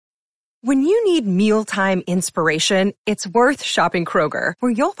When you need mealtime inspiration, it's worth shopping Kroger,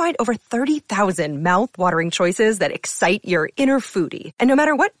 where you'll find over 30,000 mouth-watering choices that excite your inner foodie. And no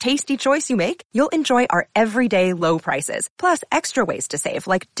matter what tasty choice you make, you'll enjoy our everyday low prices, plus extra ways to save,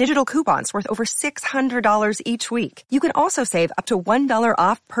 like digital coupons worth over $600 each week. You can also save up to $1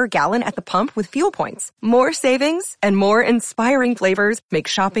 off per gallon at the pump with fuel points. More savings and more inspiring flavors make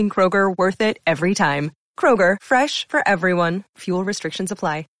shopping Kroger worth it every time. Kroger, fresh for everyone. Fuel restrictions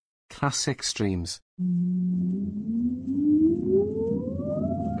apply. Classic streams.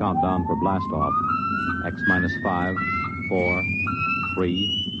 Countdown for blast off. X minus 5, 4,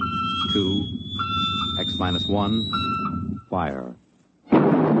 3, 2, X minus 1, fire.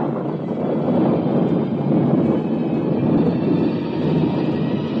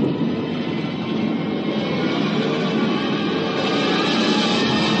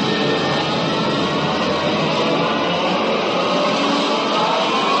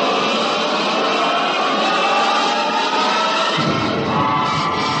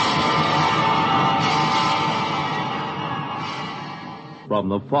 From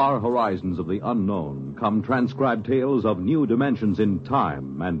the far horizons of the unknown come transcribed tales of new dimensions in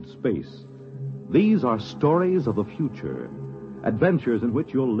time and space. These are stories of the future, adventures in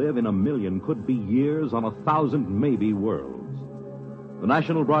which you'll live in a million could-be years on 1,000 maybe worlds. The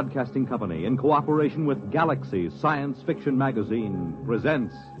National Broadcasting Company, in cooperation with Galaxy Science Fiction Magazine,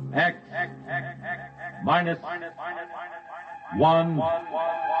 presents X minus 1.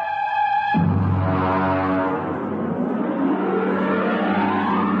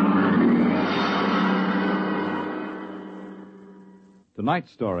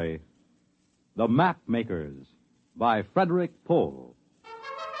 Tonight's story, The Map Makers, by Frederick Pohl.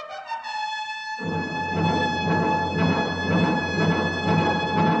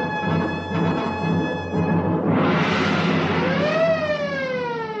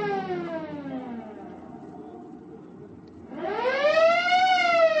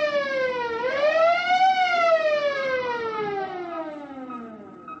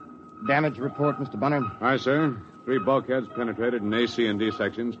 Damage report, Mr. Bunner. Aye, sir. 3 bulkheads penetrated in A, C, and D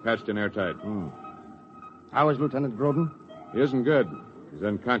sections, patched in airtight. How is Lieutenant Groden? He isn't good. He's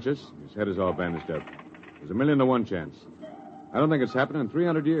unconscious. His head is all bandaged up. There's a 1,000,000 to 1 chance. I don't think it's happened in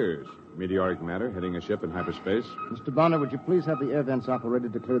 300 years. Meteoric matter hitting a ship in hyperspace. Mr. Bonner, would you please have the air vents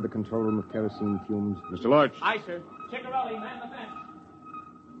operated to clear the control room of kerosene fumes? Mr. Lorch. Aye, sir. Ciccarelli, man the fence.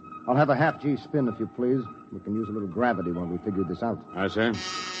 I'll have a half-G spin, if you please. We can use a little gravity while we figure this out. Aye, sir.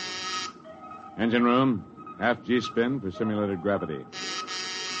 Engine room. Half G spin for simulated gravity.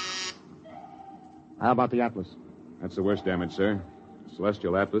 How about the Atlas? That's the worst damage, sir.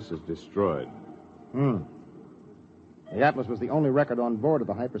 Celestial Atlas is destroyed. The Atlas was the only record on board of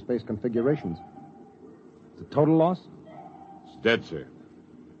the hyperspace configurations. Is it total loss? It's dead, sir.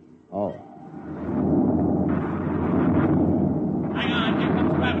 Oh. Hang on, here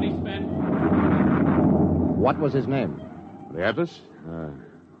comes gravity spin. What was his name? The Atlas?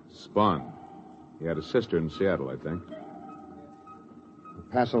 Spawn. He had a sister in Seattle, I think.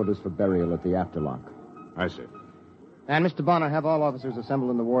 Pass orders for burial at the afterlock. Aye, sir. And, Mr. Bonner, have all officers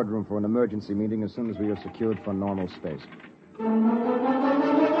assemble in the wardroom for an emergency meeting as soon as we are secured for normal space.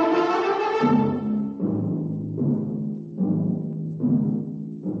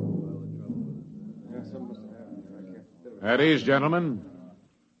 At ease, gentlemen.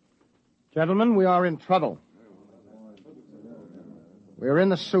 Gentlemen, we are in trouble. We are in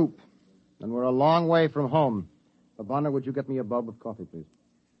the soup, and we're a long way from home. Bonner, would you get me a bulb of coffee, please?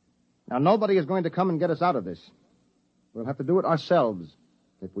 Now, nobody is going to come and get us out of this. We'll have to do it ourselves,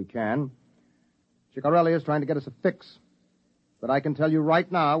 if we can. Ciccarelli is trying to get us a fix. But I can tell you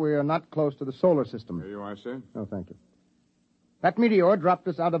right now, we are not close to the solar system. Here you are, sir. Oh, thank you. That meteor dropped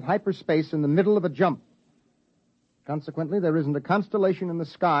us out of hyperspace in the middle of a jump. Consequently, there isn't a constellation in the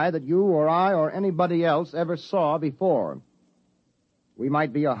sky that you or I or anybody else ever saw before. We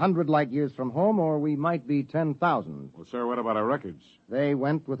might be 100 light years from home, or we might be 10,000. Well, sir, what about our records? They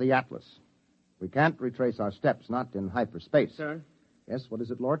went with the Atlas. We can't retrace our steps, not in hyperspace. Sir? Yes, what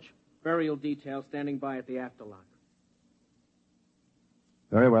is it, Lorch? Burial detail standing by at the afterlock.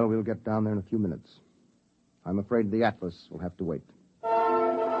 Very well, we'll get down there in a few minutes. I'm afraid the Atlas will have to wait.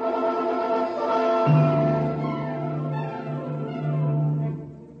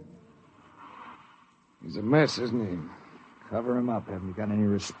 He's a mess, isn't he? Cover him up. Haven't you got any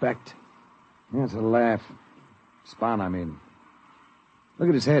respect? That's a laugh. Spawn, I mean. Look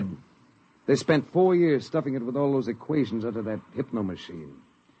at his head. They spent 4 years stuffing it with all those equations under that hypno machine.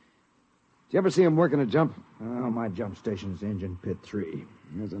 Did you ever see him working a jump? Oh, my jump station's engine pit 3.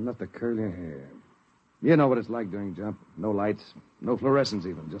 There's enough to curl your hair. You know what it's like during jump. No lights, no fluorescence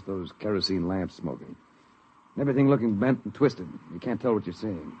even, just those kerosene lamps smoking. Everything looking bent and twisted. You can't tell what you're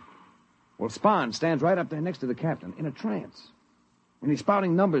seeing. Well, Spahn stands right up there next to the captain in a trance. And he's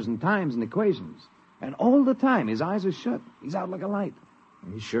spouting numbers and times and equations. And all the time, his eyes are shut. He's out like a light.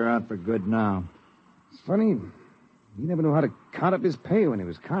 He's sure out for good now. It's funny. He never knew how to count up his pay when he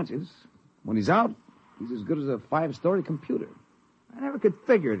was conscious. When he's out, he's as good as a 5-story computer. I never could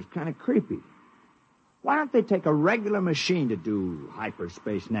figure it. It's kind of creepy. Why don't they take a regular machine to do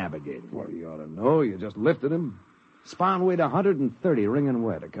hyperspace navigating? Well, you ought to know. You just lifted him. Spahn weighed 130, wringing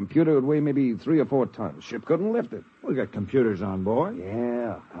wet. A computer would weigh maybe 3 or 4 tons. Ship couldn't lift it. We got computers on board.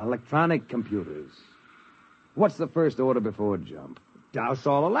 Yeah, electronic computers. What's the first order before jump? Douse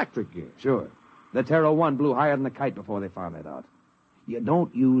all electric gear. Sure. The Terra 1 blew higher than the kite before they found that out. You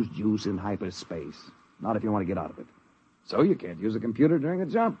don't use juice in hyperspace. Not if you want to get out of it. So you can't use a computer during a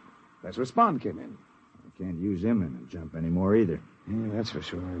jump. That's where Spahn came in. I can't use him in a jump anymore either. Yeah, that's for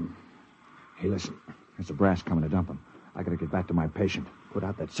sure. Hey, listen. There's a brass coming to dump him. I gotta get back to my patient. Put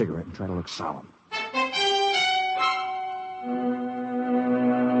out that cigarette and try to look solemn.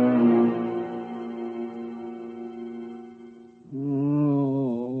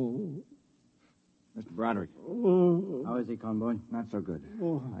 Mr. Broderick. How is he, Conboy? Not so good.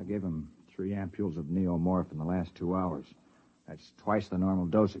 I gave him 3 ampules of neomorph in the last 2 hours. That's twice the normal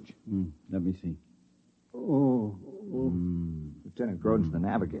dosage. Let me see. Lieutenant Grodin's the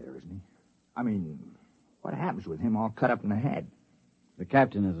navigator, isn't he? I mean, what happens with him all cut up in the head? The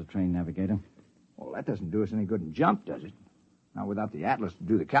captain is a trained navigator. Well, that doesn't do us any good in jump, does it? Not without the Atlas to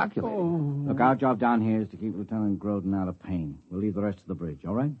do the calculating. Look, our job down here is to keep Lieutenant Grodin out of pain. We'll leave the rest to the bridge,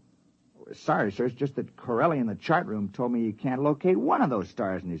 all right? Sorry, sir. It's just that Corelli in the chart room told me he can't locate one of those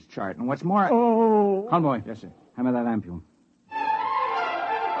stars in his chart. And what's more... Conboy. Yes, sir. Hammer that ampule.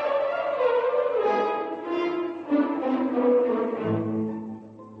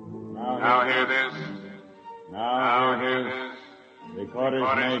 Now hear this. Now hear this. Recorders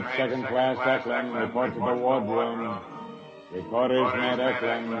made second class Eklund, report to the wardroom. Recorders made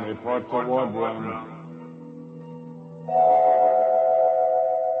Eklund, report to wardroom.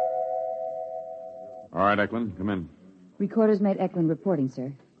 All right, Eklund, come in. Recorders mate Eklund reporting,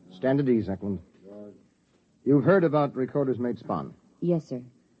 sir. Stand at ease, Eklund. You've heard about Recorders mate Spahn. Yes, sir.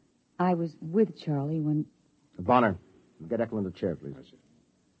 I was with Charlie when... Bonner, get Eklund a chair, please.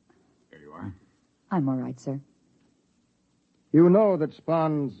 Here you are. I'm all right, sir. You know that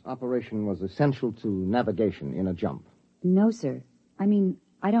Spahn's operation was essential to navigation in a jump. No, sir. I mean,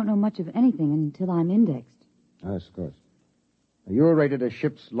 I don't know much of anything until I'm indexed. Yes, of course. You were rated as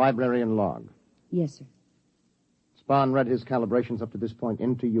ship's librarian log. Yes, sir. Spahn read his calibrations up to this point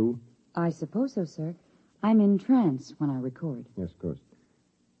into you? I suppose so, sir. I'm in trance when I record. Yes, of course.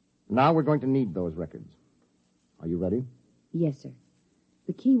 Now we're going to need those records. Are you ready? Yes, sir.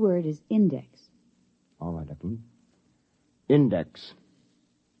 The key word is index. All right, Eklund. Index.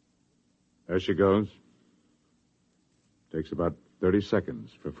 There she goes. Takes about 30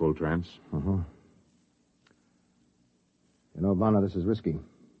 seconds for full trance. Uh-huh. You know, Bonner, this is risky.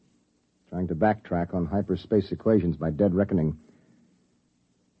 Trying to backtrack on hyperspace equations by dead reckoning.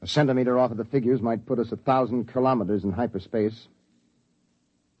 A centimeter off of the figures might put us 1,000 kilometers in hyperspace.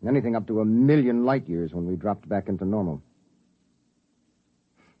 Anything up to 1,000,000 light years when we dropped back into normal.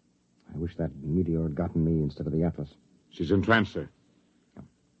 I wish that meteor had gotten me instead of the Atlas. She's in trance, sir. Yeah.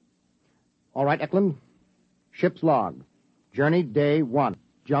 All right, Eklund. Ship's log. Journey day 1.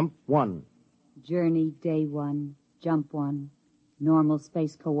 Jump 1. Journey day 1. Jump 1. Normal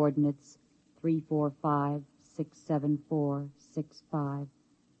space coordinates 345-674-65.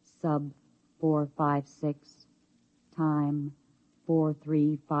 Sub 456. Time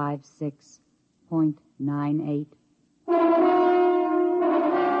 4356.98.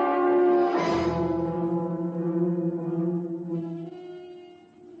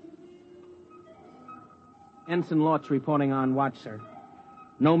 Ensign Lortz reporting on watch, sir.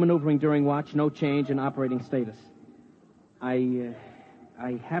 No maneuvering during watch, no change in operating status. I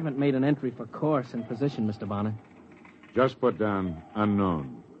haven't made an entry for course and position, Mr. Bonner. Just put down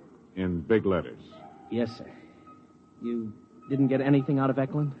unknown in big letters. Yes, sir. You didn't get anything out of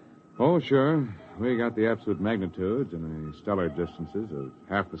Eklund? Oh, sure. We got the absolute magnitudes and the stellar distances of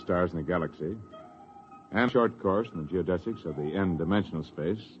half the stars in the galaxy. And a short course in the geodesics of the n-dimensional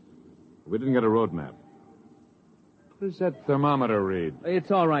space. We didn't get a road map. What does that thermometer read? It's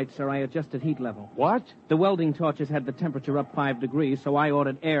all right, sir. I adjusted heat level. What? The welding torches had the temperature up 5 degrees, so I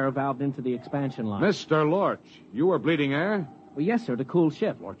ordered air valved into the expansion line. Mr. Lorch, you were bleeding air? Well, yes, sir, to cool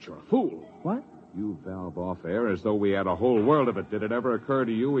ship. Lorch, you're a fool. What? You valve off air as though we had a whole world of it. Did it ever occur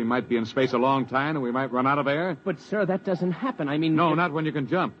to you we might be in space a long time and we might run out of air? But, sir, that doesn't happen. I mean... No, not when you can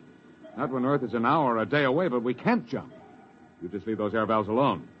jump. Not when Earth is an hour or a day away, but we can't jump. You just leave those air valves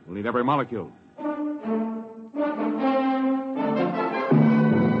alone. We'll need every molecule.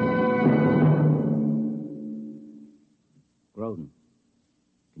 Groden,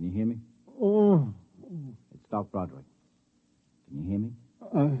 can you hear me? Oh. It's Doc Broderick. Can you hear me?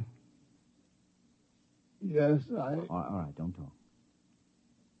 Yes, All right, don't talk.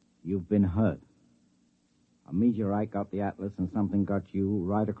 You've been hurt. A meteorite got the Atlas and something got you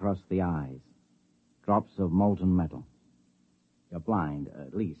right across the eyes. Drops of molten metal. You're blind,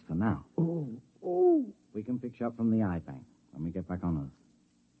 at least for now. Oh. We can fix you up from the eye bank when we get back on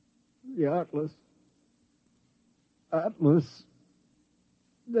Earth. The Atlas. Atlas.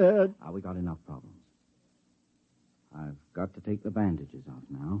 Dad. We got enough problems. I've got to take the bandages off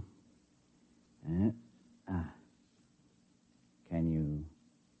now. Can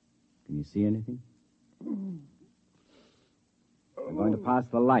you see anything? I'm going to pass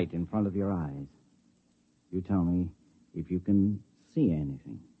the light in front of your eyes. You tell me if you can see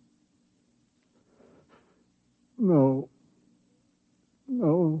anything. No.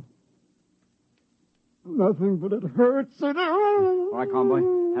 Nothing, but it hurts. All right,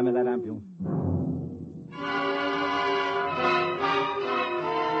 Conboy. Hand me that ampule.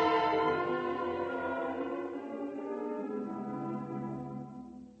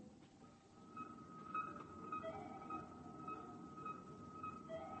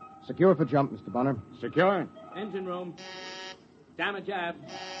 Secure for jump, Mr. Bonner. Secure. Engine room. Damage aft.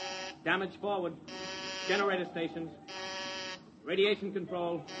 Damage forward. Generator stations. Radiation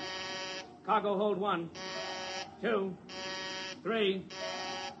control. Cargo hold 1, 2, 3,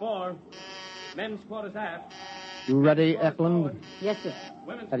 4. Men's quarters aft. You ready, Eklund? Yes, sir.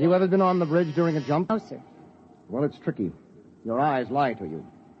 Have you ever been on the bridge during a jump? No, sir. Well, it's tricky. Your eyes lie to you.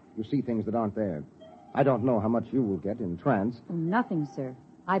 You see things that aren't there. I don't know how much you will get in trance. Oh, nothing, sir.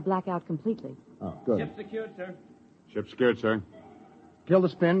 I black out completely. Oh, good. Ship secured, sir. Ship secured, sir. Kill the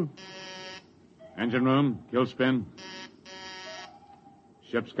spin. Engine room, kill spin.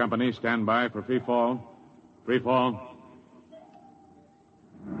 Ship's company, stand by for free fall. Free fall.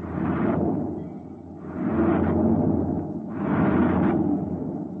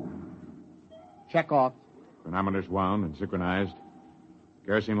 Check off. Chronometers wound and synchronized.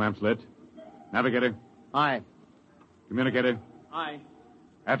 Kerosene lamps lit. Navigator. Aye. Communicator. Aye.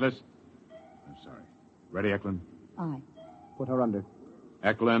 Atlas. I'm sorry. Ready, Eklund? Aye. Put her under.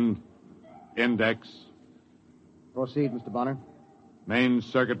 Eklund. Index. Proceed, Mr. Bonner. Main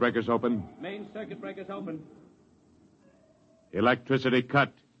circuit breakers open. Main circuit breakers open. Electricity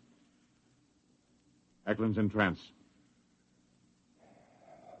cut. Eklund's in trance.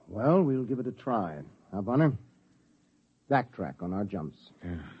 Well, we'll give it a try. Now, Bonner, backtrack on our jumps.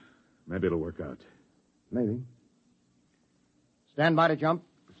 Yeah, maybe it'll work out. Maybe. Stand by to jump.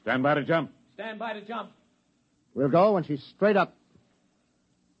 Stand by to jump. Stand by to jump. We'll go when she's straight up.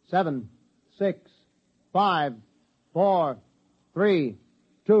 7, 6, 5, 4, 3,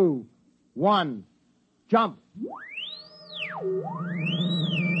 2, 1. Jump.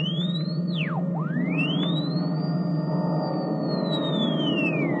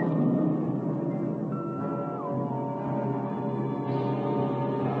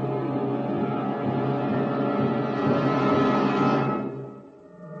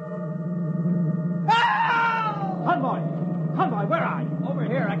 Conboy, where are you? Over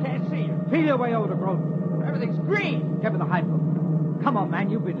here. I can't see you. Feel your way over to Groden. Everything's green. Give me the hypo. Come on, man.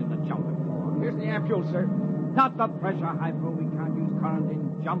 You've been in the jump before. Here's the ampule, sir. Not the pressure hypo. We can't use current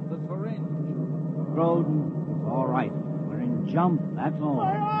in jump that's for inch. Groden, it's all right. We're in jump, that's all.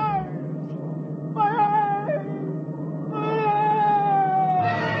 My eyes! My eyes! My eyes!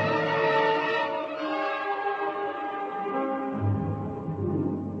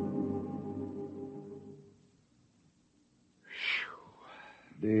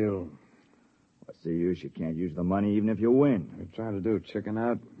 Deal. What's the use? You can't use the money even if you win. What are you trying to do, chicken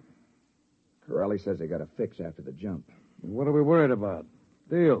out? Corelli says they got a fix after the jump. What are we worried about?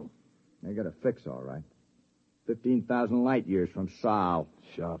 Deal. They got a fix, all right. 15,000 light years from Sol.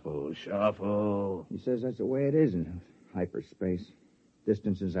 Shuffle. He says that's the way it is in hyperspace.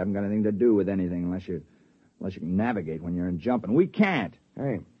 Distances haven't got anything to do with anything unless you can navigate when you're in jump, and we can't.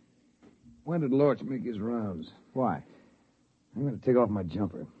 Hey, when did Lorch make his rounds? Why? I'm going to take off my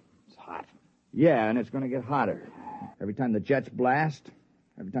jumper. It's hot. Yeah, and it's going to get hotter. Every time the jets blast,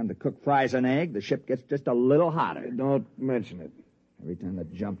 every time the cook fries an egg, the ship gets just a little hotter. Don't mention it. Every time the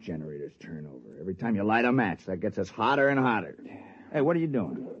jump generators turn over, every time you light a match, that gets us hotter and hotter. Hey, what are you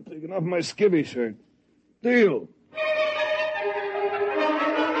doing? Taking off my skivvy shirt. Deal.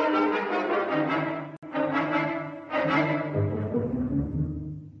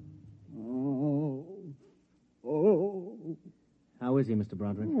 How is he, Mr.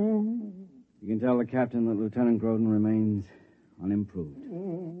 Broderick? You can tell the captain that Lieutenant Groden remains unimproved.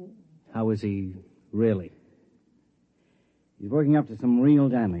 How is he really? He's working up to some real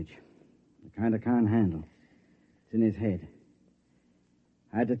damage. The kind I can't handle. It's in his head.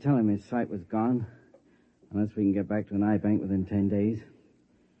 I had to tell him his sight was gone, unless we can get back to an eye bank within 10 days.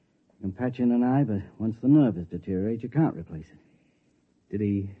 You can patch in an eye, but once the nerve has deteriorated, you can't replace it. Did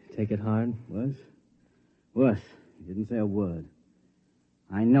he take it hard? Worse? Worse. He didn't say a word.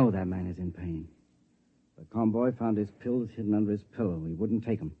 I know that man is in pain. The convoy found his pills hidden under his pillow. He wouldn't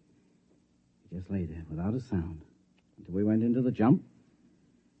take them. He just lay there without a sound until we went into the jump.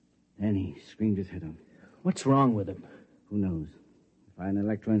 Then he screamed his head off. What's wrong with him? Who knows? If I had an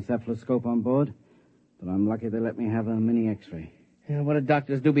electroencephaloscope on board, but I'm lucky they let me have a mini X-ray. Yeah, what did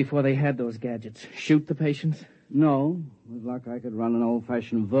doctors do before they had those gadgets? Shoot the patients? No. With luck, I could run an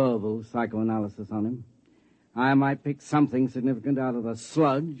old-fashioned verbal psychoanalysis on him. I might pick something significant out of the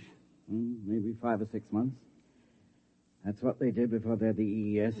sludge. Maybe 5 or 6 months. That's what they did before they had the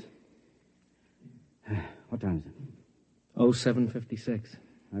EES. What time is it? 07:56.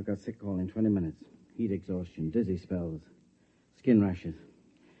 I've got sick call in 20 minutes. Heat exhaustion, dizzy spells, skin rashes.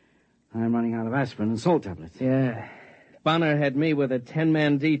 I'm running out of aspirin and salt tablets. Yeah. Bonner had me with a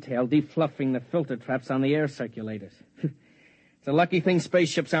 10-man detail defluffing the filter traps on the air circulators. It's a lucky thing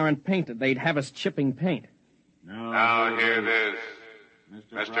spaceships aren't painted. They'd have us chipping paint. Now hear this.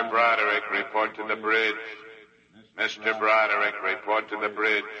 Mr. Broderick, report to the bridge. Mr. Broderick, report to the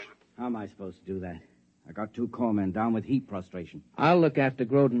bridge. How am I supposed to do that? I got 2 corpsmen down with heat prostration. I'll look after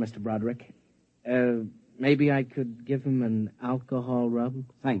Groden, Mr. Broderick. Maybe I could give him an alcohol rub?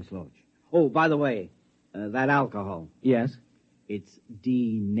 Thanks, Lodge. Oh, by the way, that alcohol. Yes? It's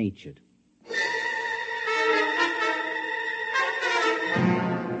denatured.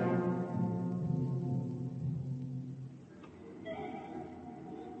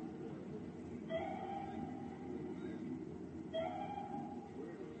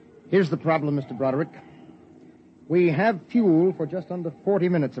 Here's the problem, Mr. Broderick. We have fuel for just under 40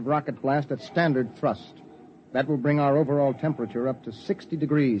 minutes of rocket blast at standard thrust. That will bring our overall temperature up to 60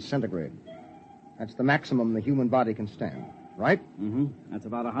 degrees centigrade. That's the maximum the human body can stand, right? Mm-hmm. That's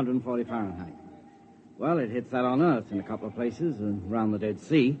about 140 Fahrenheit. Well, it hits that on Earth in a couple of places around the Dead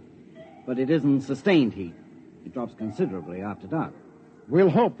Sea, but it isn't sustained heat. It drops considerably after dark. We'll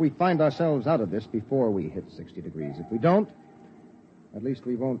hope we find ourselves out of this before we hit 60 degrees. If we don't, at least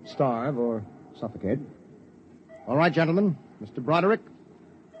we won't starve or suffocate. All right, gentlemen. Mr. Broderick,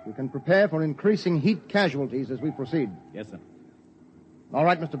 you can prepare for increasing heat casualties as we proceed. Yes, sir. All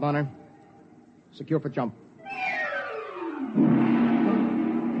right, Mr. Bonner. Secure for jump.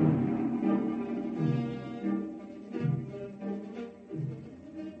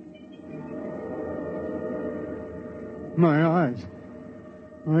 My eyes.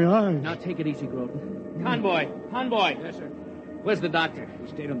 My eyes. Now take it easy, Groden. Convoy. Yes, sir. Where's the doctor? He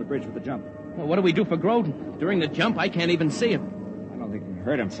stayed on the bridge with the jump. Well, what do we do for Groden? During the jump, I can't even see him. I don't think he can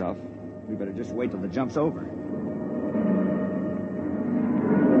hurt himself. We better just wait till the jump's over.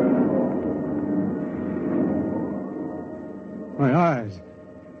 My eyes.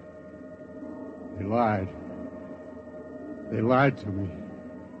 They lied. They lied to me.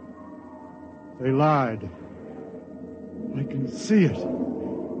 They lied. I can see it.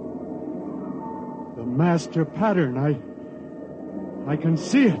 The master pattern. I can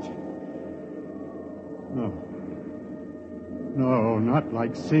see it. No, not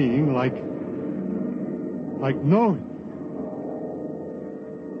like seeing, like knowing.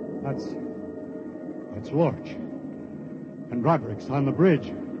 That's Lorch. And Broderick's on the bridge.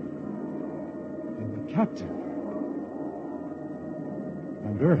 And the captain.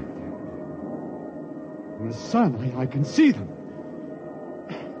 And Earth. And the sun. I can see them.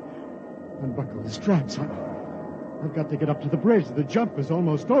 Unbuckle the straps. I've got to get up to the bridge. The jump is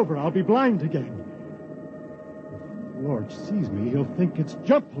almost over. I'll be blind again. If Lorch sees me, he'll think it's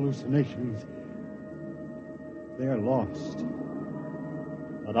jump hallucinations. They're lost.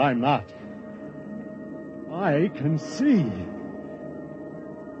 But I'm not. I can see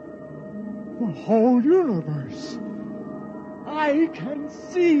the whole universe. I can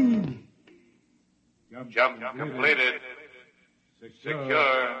see. Jump completed. Secure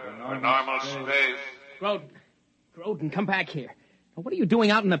for normal space. Groden, come back here. Now, what are you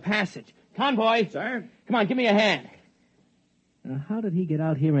doing out in the passage? Convoy! Sir? Come on, give me a hand. Now, how did he get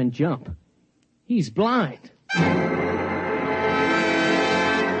out here and jump? He's blind.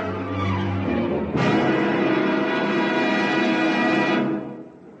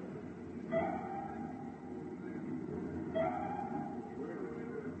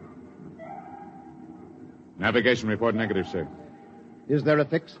 Navigation report negative, sir. Is there a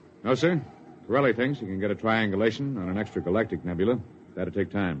fix? No, sir. Corelli thinks he can get a triangulation on an extragalactic nebula. That'll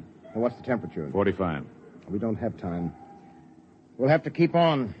take time. And what's the temperature? 45. We don't have time. We'll have to keep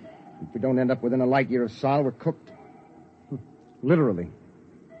on. If we don't end up within a light year of Sol, we're cooked. Literally.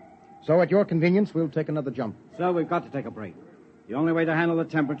 So, at your convenience, we'll take another jump. So, we've got to take a break. The only way to handle the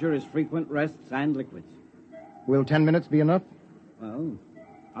temperature is frequent rests and liquids. Will 10 minutes be enough? Well,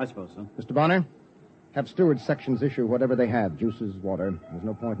 I suppose so. Mr. Bonner, have steward sections issue whatever they have, juices, water. There's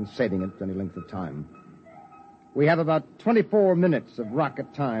no point in saving it any length of time. We have about 24 minutes of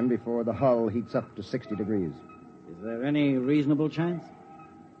rocket time before the hull heats up to 60 degrees. Is there any reasonable chance?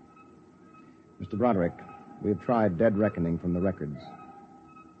 Mr. Broderick, we have tried dead reckoning from the records.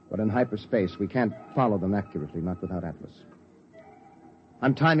 But in hyperspace, we can't follow them accurately, not without Atlas.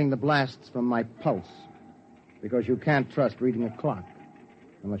 I'm timing the blasts from my pulse, because you can't trust reading a clock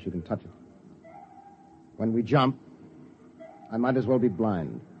unless you can touch it. When we jump, I might as well be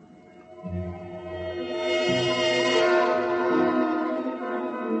blind.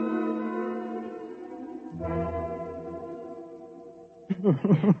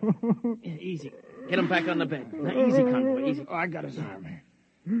 Easy. Get him back on the bed. Now, easy, Convoy, easy. I got his arm.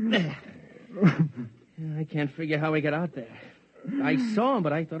 I can't figure how he got out there. I saw him,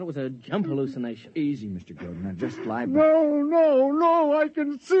 but I thought it was a jump hallucination. Easy, Mr. Grodin. Now, just lie back. No, I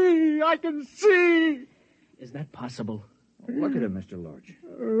can see. Is that possible? Look at him, Mr. Lorch.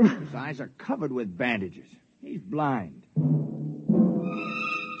 His eyes are covered with bandages. He's blind.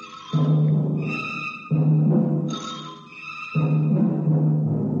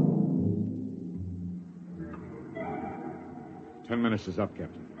 Ten minutes is up,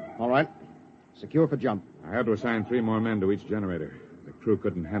 Captain. All right. Secure for jump. I had to assign 3 more men to each generator. The crew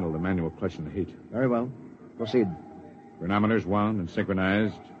couldn't handle the manual clutch in the heat. Very well. Proceed. Chronometers wound and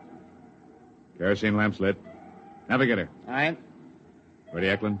synchronized. Kerosene lamps lit. Navigator. Aye. Ready,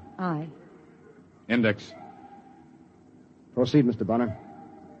 Eklund? Aye. Index. Proceed, Mr. Bonner.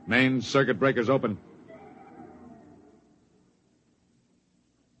 Main circuit breakers open.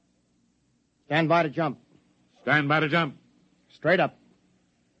 Stand by to jump. Stand by to jump. Straight up.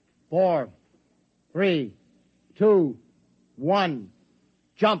 4, 3, 2, 1.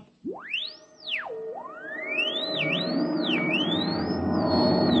 Jump.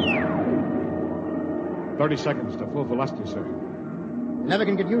 "30 seconds to full velocity, sir. You never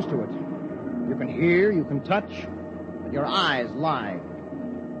can get used to it. You can hear, you can touch, but your eyes lie.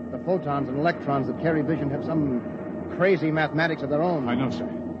 The photons and electrons that carry vision have some crazy mathematics of their own. I know, sir.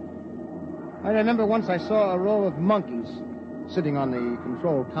 I remember once I saw a row of monkeys sitting on the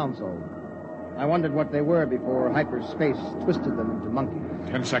control console. I wondered what they were before hyperspace twisted them into monkeys.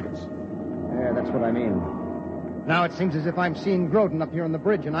 10 seconds. Yeah, that's what I mean. Now it seems as if I'm seeing Grodin up here on the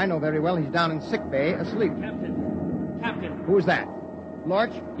bridge, and I know very well he's down in sick bay asleep. Captain. Who is that?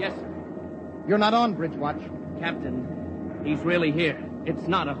 Lorch? Yes, sir. You're not on bridge watch. Captain, he's really here. It's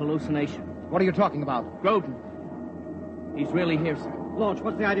not a hallucination. What are you talking about? Grodin. He's really here, sir. Lorch,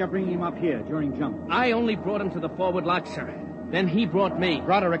 what's the idea of bringing him up here during jump? I only brought him to the forward lock, sir. Then he brought me.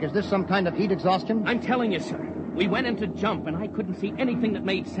 Broderick, is this some kind of heat exhaustion? I'm telling you, sir. We went into jump, and I couldn't see anything that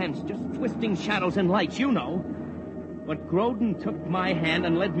made sense. Just twisting shadows and lights, you know. But Grodin took my hand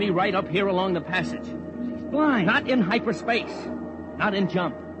and led me right up here along the passage. He's blind. Not in hyperspace. Not in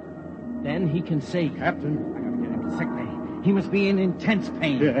jump. Then he can see. Captain. I gotta get him to sick bay. He must be in intense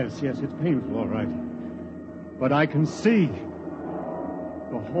pain. Yes, it's painful, all right. But I can see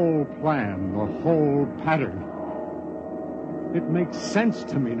the whole plan, the whole pattern. It makes sense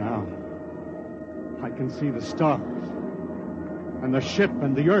to me now. I can see the stars and the ship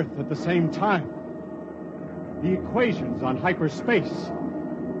and the Earth at the same time. The equations on hyperspace.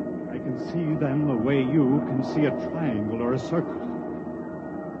 I can see them the way you can see a triangle or a circle.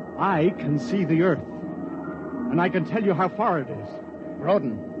 I can see the Earth, and I can tell you how far it is.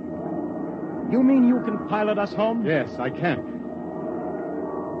 Grodin, you mean you can pilot us home? Yes, I can.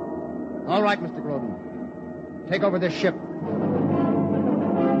 All right, Mr. Grodin. Take over this ship.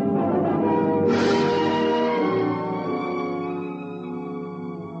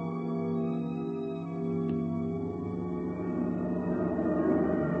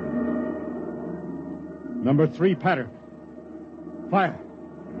 Number 3 pattern. Fire.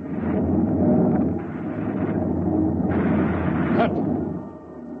 Cut.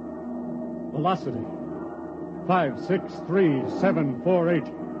 Velocity.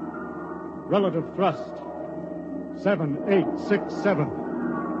 563,748. Relative thrust. 7,867.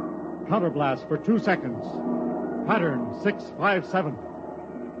 Counterblast for 2 seconds. Pattern 657.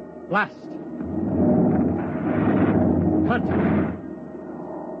 Blast. Cut.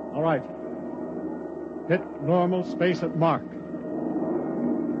 All right. Hit normal space at mark.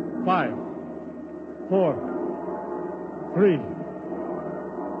 5, 4, 3,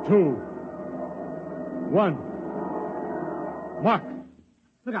 2, 1. Mark!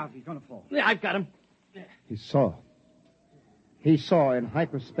 Look out, he's gonna fall. Yeah, I've got him. He saw. He saw in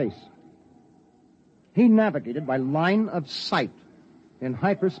hyperspace. He navigated by line of sight in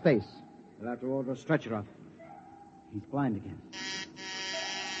hyperspace. We'll have to order a stretcher up. He's blind again.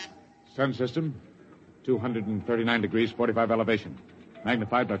 Sun system, 239 degrees, 45 elevation.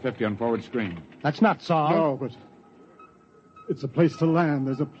 Magnified by 50 on forward screen. That's not Saul. No, but it's a place to land.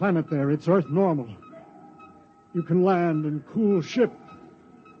 There's a planet there. It's Earth normal. You can land and cool ship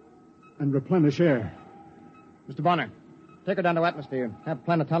and replenish air. Mr. Bonner, take her down to atmosphere. Have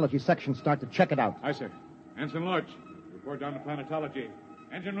planetology section start to check it out. Aye, sir. Ensign Lodge, report down to planetology.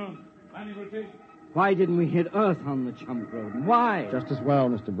 Engine room, landing rotation. Why didn't we hit Earth on the jump, Grodin? Why? Just as well,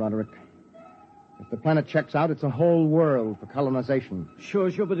 Mr. Broderick. If the planet checks out, it's a whole world for colonization. Sure,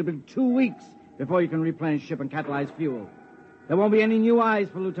 but it'll be 2 weeks before you can replenish ship and catalyze fuel. There won't be any new eyes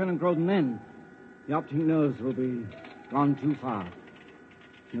for Lieutenant Grodin then. The optic nerves will be gone too far.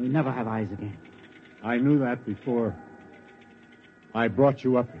 You'll never have eyes again. I knew that before I brought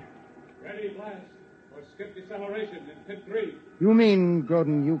you up here. Ready, blast, for skip deceleration in pit 3. You mean,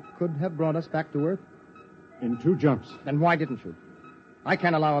 Grodin, you could have brought us back to Earth? In 2 jumps. Then why didn't you? I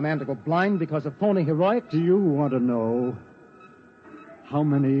can't allow a man to go blind because of phony heroics. Do you want to know how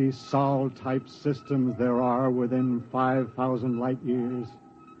many Sol-type systems there are within 5,000 light years?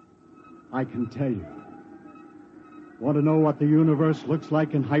 I can tell you. Want to know what the universe looks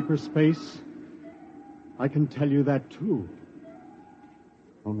like in hyperspace? I can tell you that, too.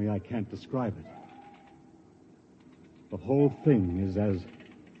 Only I can't describe it. The whole thing is as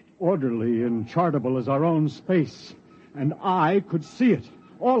orderly and chartable as our own space. And I could see it,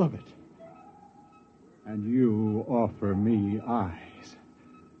 all of it. And you offer me eyes.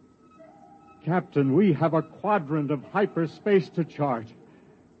 Captain, we have a quadrant of hyperspace to chart.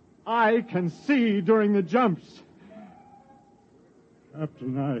 I can see during the jumps.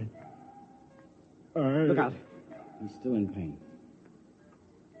 Captain, I... Look out. He's still in pain.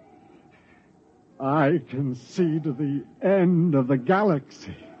 I can see to the end of the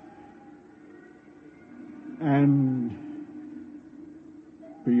galaxy. And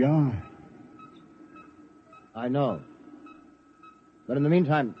beyond. I know. But in the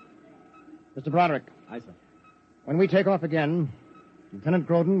meantime, Mr. Broderick. Aye, sir. When we take off again, Lieutenant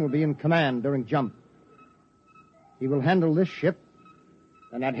Grodin will be in command during jump. He will handle this ship,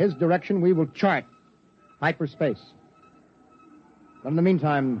 and at his direction we will chart hyperspace. But in the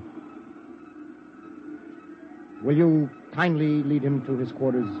meantime, will you kindly lead him to his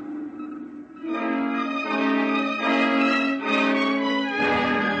quarters?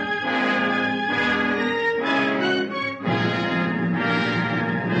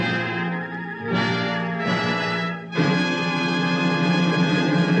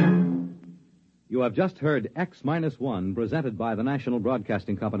 You have just heard X-1 presented by the National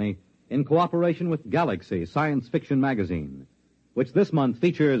Broadcasting Company in cooperation with Galaxy Science Fiction Magazine, which this month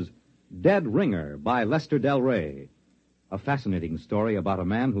features Dead Ringer by Lester Del Rey, a fascinating story about a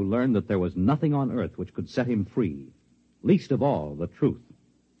man who learned that there was nothing on Earth which could set him free, least of all the truth.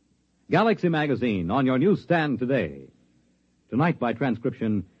 Galaxy Magazine on your newsstand today. Tonight, by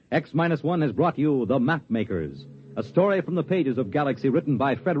transcription, X-1 has brought you The Mapmakers, a story from the pages of Galaxy written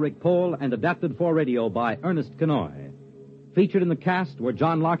by Frederick Pohl and adapted for radio by Ernest Kenoy. Featured in the cast were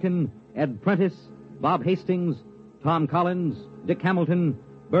John Larkin, Ed Prentice, Bob Hastings, Tom Collins, Dick Hamilton,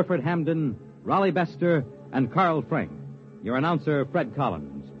 Burford Hamden, Raleigh Bester, and Carl Frank. Your announcer, Fred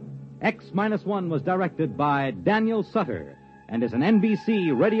Collins. X-1 was directed by Daniel Sutter and is an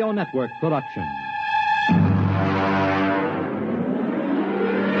NBC Radio Network production.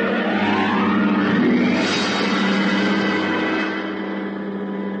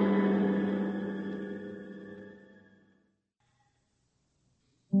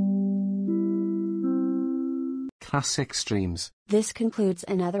 Classic Streams. This concludes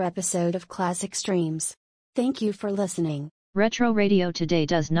another episode of Classic Streams. Thank you for listening. Retro Radio Today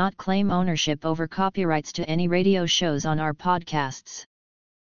does not claim ownership over copyrights to any radio shows on our podcasts.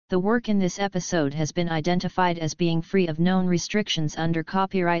 The work in this episode has been identified as being free of known restrictions under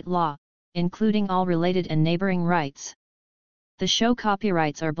copyright law, including all related and neighboring rights. The show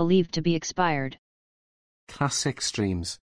copyrights are believed to be expired. Classic Streams.